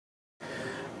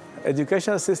The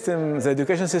education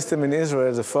system in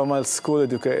Israel, the formal school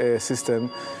system,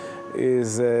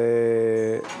 is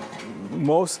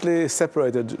mostly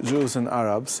separated Jews and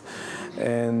Arabs.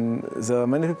 And there are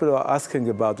many people who are asking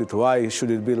about it, why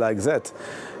should it be like that?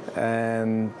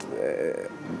 And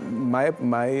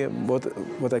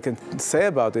what I can say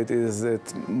about it is that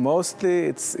mostly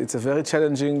it's a very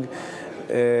challenging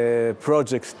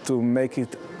project to make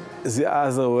it the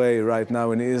other way right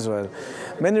now in Israel.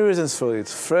 Many reasons for it.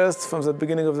 First, from the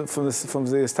beginning from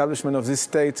the establishment of this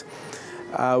state,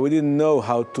 we didn't know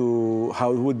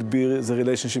how would be the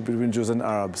relationship between Jews and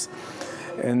Arabs.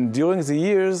 And during the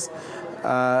years,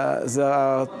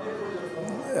 the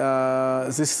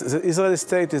Israeli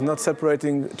state is not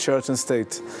separating church and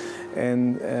state.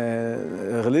 And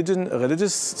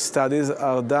religious studies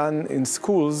are done in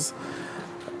schools,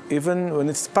 even when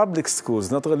it's public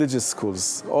schools, not religious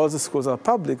schools. All the schools are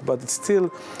public, but it's still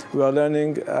we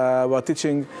are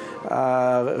teaching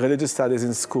religious studies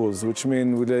in schools, which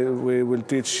means we will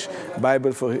teach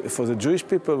Bible for the Jewish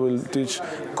people, we'll teach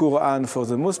Quran for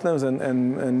the Muslims,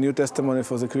 and New Testament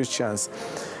for the Christians.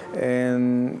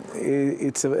 And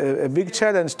it's a big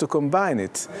challenge to combine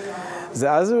it. The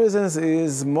other reason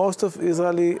is most of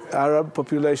Israeli Arab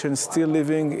population still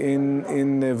living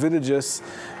in villages,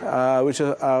 which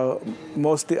are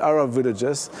mostly Arab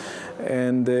villages,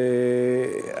 and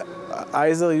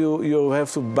either you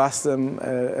have to bus them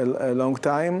a long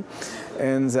time,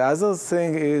 and the other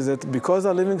thing is that because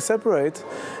they're living separate,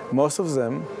 most of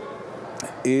them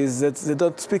is that they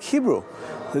don't speak Hebrew.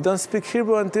 They don't speak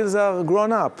Hebrew until they are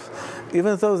grown up.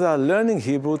 Even though they are learning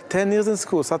Hebrew 10 years in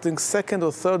school, starting second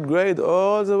or third grade,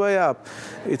 all the way up.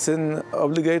 It's in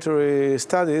obligatory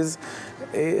studies.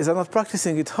 They're not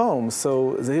practicing it home,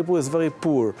 so the Hebrew is very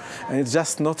poor. And it's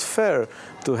just not fair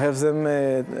to have them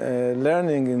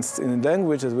learning in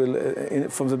language that will,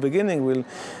 from the beginning, will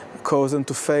cause them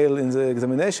to fail in the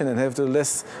examination and have the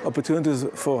less opportunities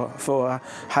for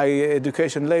high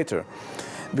education later.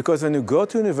 Because when you go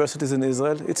to universities in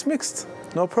Israel, it's mixed,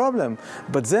 no problem.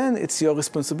 But then it's your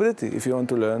responsibility. If you want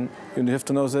to learn, you have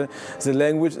to know the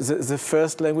language, the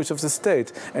first language of the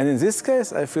state. And in this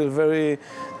case, I feel very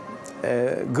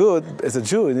good as a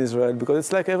Jew in Israel, because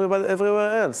it's like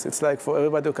everywhere else. It's like for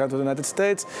everybody who comes to the United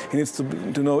States, he needs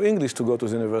to know English to go to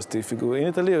the university. If you go in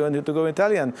Italy, you need to go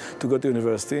Italian to go to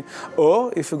university.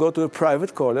 Or if you go to a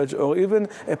private college, or even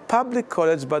a public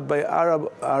college, but by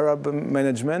Arab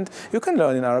management, you can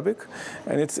learn in Arabic,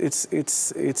 and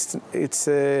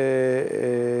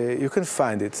you can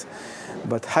find it.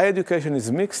 But higher education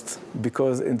is mixed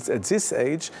because at this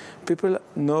age, people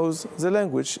knows the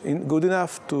language good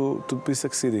enough to be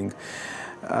succeeding.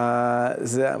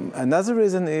 Another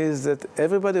reason is that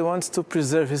everybody wants to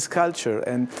preserve his culture,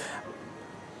 and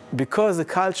because the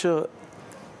culture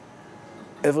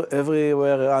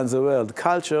everywhere around the world,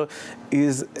 culture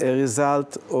is a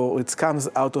result, or it comes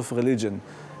out of religion.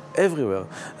 Everywhere.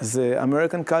 The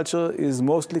American culture is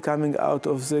mostly coming out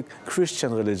of the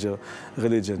Christian religion.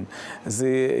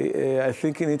 I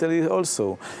think in Italy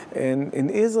also. And in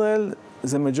Israel,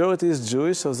 the majority is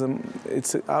Jewish, so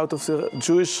it's out of the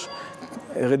Jewish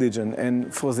religion.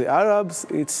 And for the Arabs,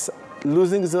 it's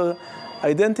losing their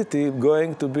identity,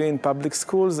 going to be in public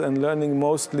schools and learning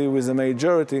mostly with the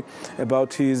majority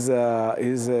about his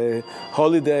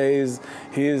holidays,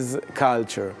 his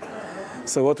culture.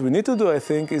 So what we need to do, I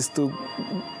think, is to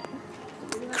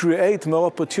create more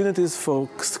opportunities for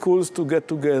schools to get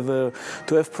together,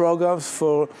 to have programs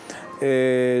for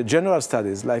general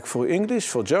studies, like for English,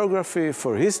 for geography,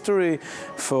 for history,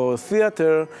 for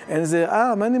theater. And there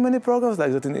are many, many programs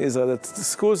like that in Israel, that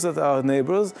schools that are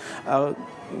neighbors are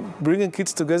bringing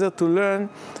kids together to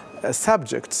learn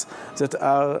subjects that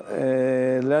are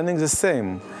learning the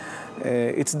same.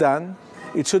 It's done.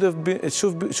 It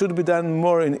should be done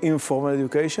more in informal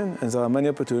education, and there are many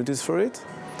opportunities for it.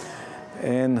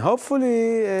 And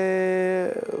hopefully,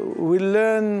 we'll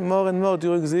learn more and more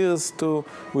during the years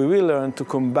we will learn to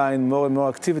combine more and more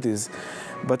activities.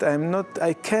 But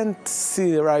I can't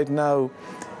see right now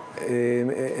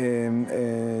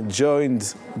a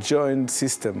joined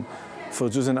system for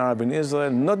Jews and Arabs in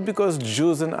Israel, not because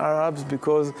Jews and Arabs,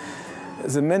 because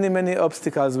the many, many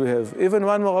obstacles we have. Even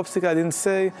one more obstacle I didn't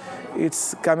say,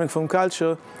 it's coming from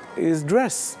culture, is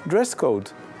dress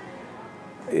code.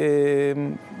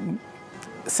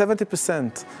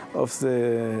 70% of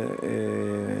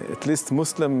the, at least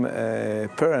Muslim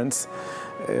parents,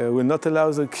 will not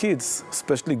allow their kids,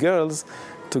 especially girls,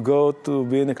 to go to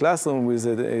be in a classroom with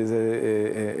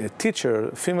a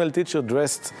teacher, female teacher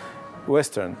dressed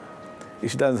Western. If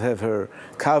she doesn't have her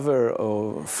cover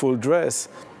or full dress,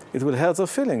 It will hurt their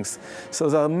feelings. So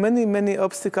there are many, many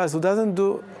obstacles who doesn't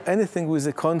do anything with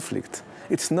the conflict.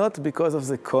 It's not because of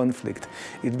the conflict.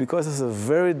 It's because of the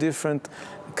very different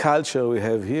culture we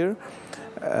have here,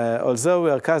 although we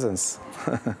are cousins.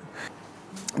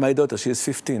 My daughter, she is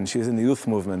 15, she is in the youth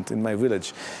movement in my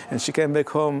village, and she came back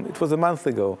home, it was a month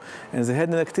ago, and they had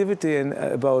an activity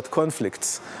about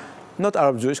conflicts. Not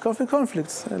Arab-Jewish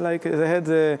conflicts. Like they had,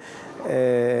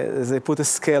 they put a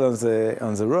scale on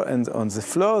the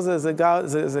floor,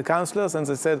 the counselors, and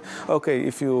they said, okay,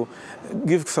 if you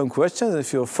give some questions,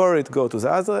 if you're for it, go to the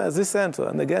other, this end,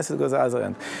 and against it, go to the other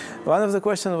end. One of the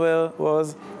questions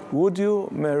was, would you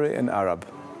marry an Arab?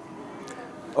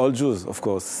 All Jews, of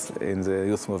course, in the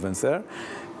youth movement there.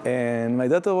 And my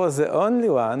daughter was the only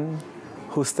one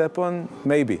who stepped on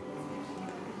maybe.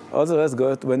 All the rest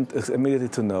went immediately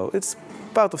to no. It's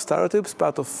part of stereotypes,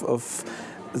 part of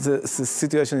the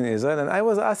situation in Israel. And I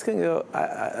was asking her,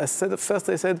 I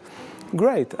said,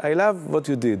 great, I love what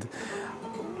you did.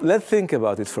 Let's think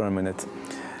about it for a minute.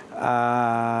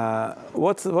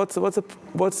 What's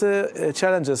the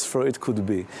challenges for it could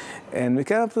be? And we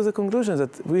came up to the conclusion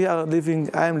that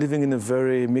I am living in a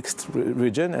very mixed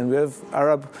region, and we have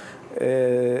Arab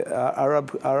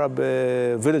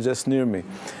villages near me.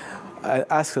 I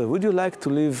asked her, would you like to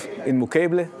live in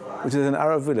Mukeble, which is an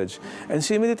Arab village? And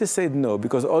she immediately said no,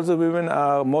 because all the women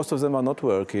most of them are not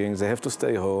working, they have to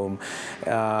stay home,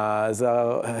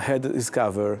 their head is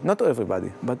covered. Not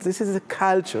everybody, but this is the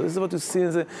culture, this is what you see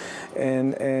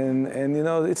in and you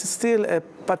know, it's still a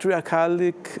patriarchal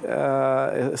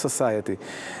society.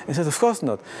 And she said, of course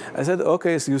not. I said,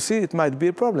 okay, so you see, it might be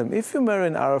a problem. If you marry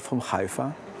an Arab from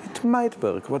Haifa, it might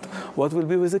work. What will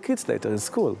be with the kids later in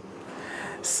school?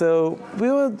 So we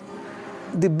were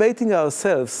debating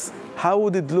ourselves, how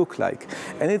would it look like?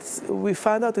 And we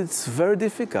found out it's very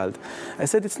difficult. I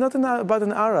said, it's not about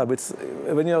an Arab. It's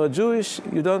when you're a Jewish,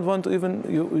 you don't want to even,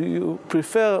 you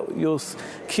prefer your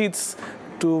kids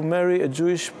to marry a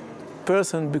Jewish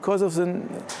person because of the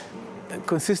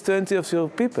consistency of your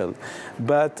people.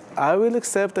 But I will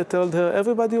accept, I told her,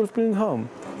 everybody will bring home.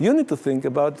 You need to think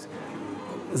about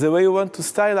the way you want to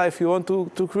style life, you want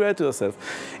to create yourself.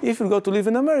 If you go to live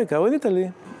in America or in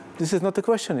Italy, this is not a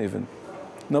question even.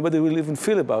 Nobody will even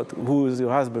feel about who is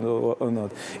your husband or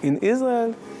not. In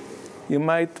Israel, you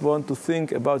might want to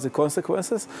think about the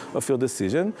consequences of your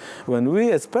decision. When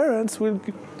we as parents will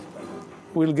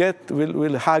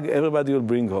hug everybody you'll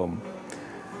bring home.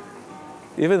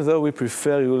 Even though we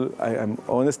prefer, I'm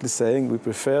honestly saying, we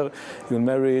prefer you'll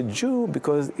marry a Jew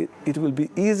because it will be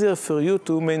easier for you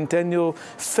to maintain your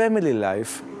family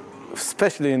life,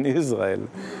 especially in Israel.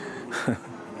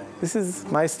 This is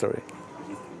my story.